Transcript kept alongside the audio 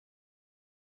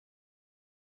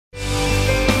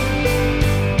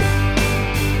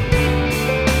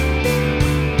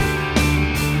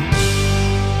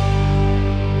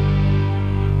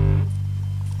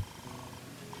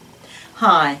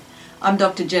Hi, I'm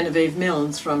Dr. Genevieve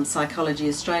Milnes from Psychology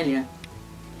Australia.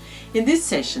 In this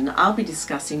session, I'll be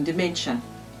discussing dementia.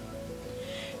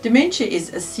 Dementia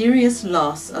is a serious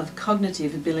loss of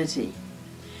cognitive ability.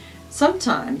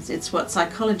 Sometimes it's what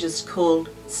psychologists call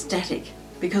static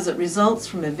because it results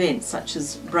from events such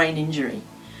as brain injury,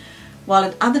 while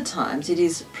at other times it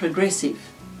is progressive,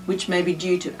 which may be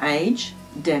due to age,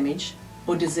 damage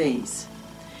or disease.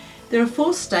 There are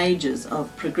 4 stages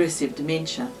of progressive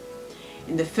dementia.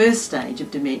 In the first stage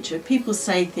of dementia, people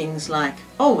say things like,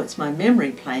 "Oh, it's my memory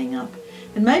playing up,"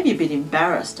 and may be a bit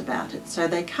embarrassed about it, so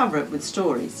they cover it with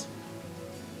stories.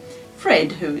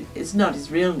 Fred, who is not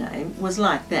his real name, was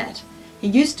like that. He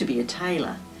used to be a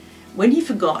tailor. When he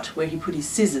forgot where he put his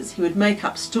scissors, he would make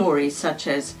up stories such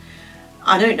as,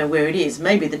 "I don't know where it is,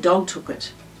 maybe the dog took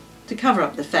it," to cover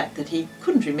up the fact that he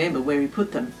couldn't remember where he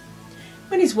put them.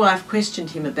 When his wife questioned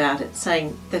him about it,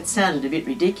 saying that sounded a bit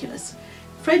ridiculous,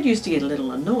 Fred used to get a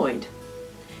little annoyed.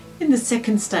 In the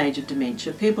second stage of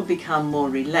dementia, people become more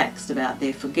relaxed about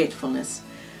their forgetfulness,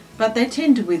 but they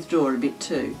tend to withdraw a bit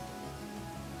too.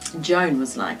 Joan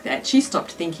was like that. She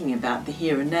stopped thinking about the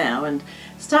here and now and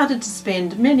started to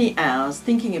spend many hours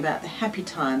thinking about the happy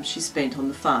times she spent on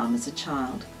the farm as a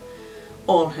child.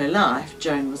 All her life,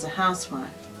 Joan was a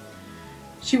housewife.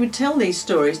 She would tell these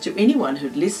stories to anyone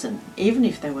who'd listen, even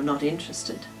if they were not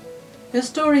interested. Her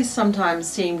stories sometimes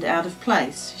seemed out of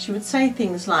place. She would say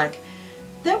things like,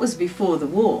 "That was before the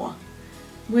war,"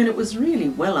 when it was really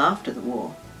well after the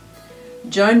war.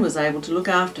 Joan was able to look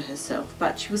after herself,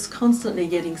 but she was constantly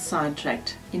getting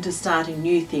sidetracked into starting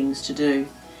new things to do.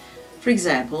 For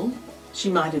example, she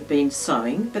might have been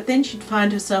sewing, but then she'd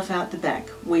find herself out the back,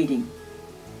 weeding.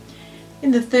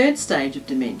 In the third stage of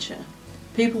dementia,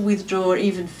 people withdraw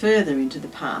even further into the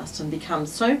past and become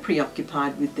so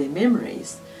preoccupied with their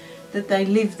memories that they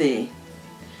live there.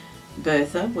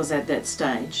 Bertha was at that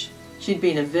stage. She'd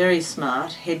been a very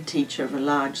smart head teacher of a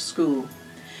large school.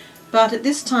 But at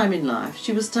this time in life,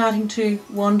 she was starting to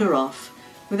wander off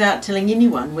without telling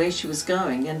anyone where she was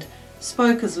going and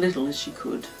spoke as little as she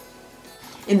could.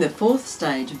 In the fourth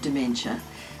stage of dementia,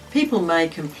 people may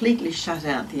completely shut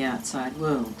out the outside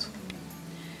world.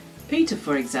 Peter,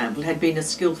 for example, had been a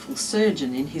skillful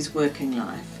surgeon in his working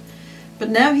life, but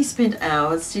now he spent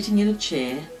hours sitting in a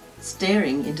chair,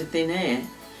 staring into thin air,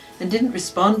 and didn't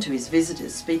respond to his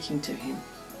visitors speaking to him.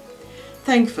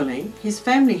 Thankfully, his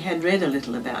family had read a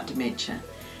little about dementia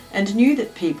and knew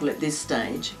that people at this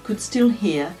stage could still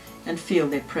hear and feel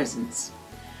their presence.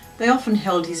 They often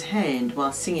held his hand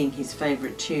while singing his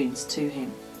favourite tunes to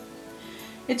him.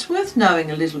 It's worth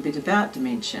knowing a little bit about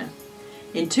dementia.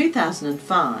 In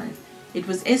 2005, it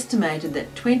was estimated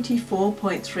that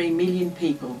 24.3 million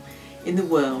people in the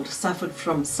world suffered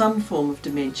from some form of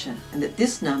dementia, and that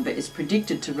this number is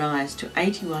predicted to rise to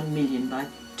 81 million by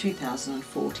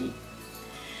 2040.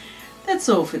 That's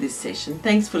all for this session.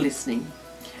 Thanks for listening.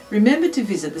 Remember to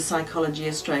visit the Psychology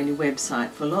Australia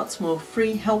website for lots more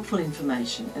free, helpful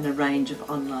information and a range of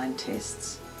online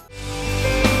tests.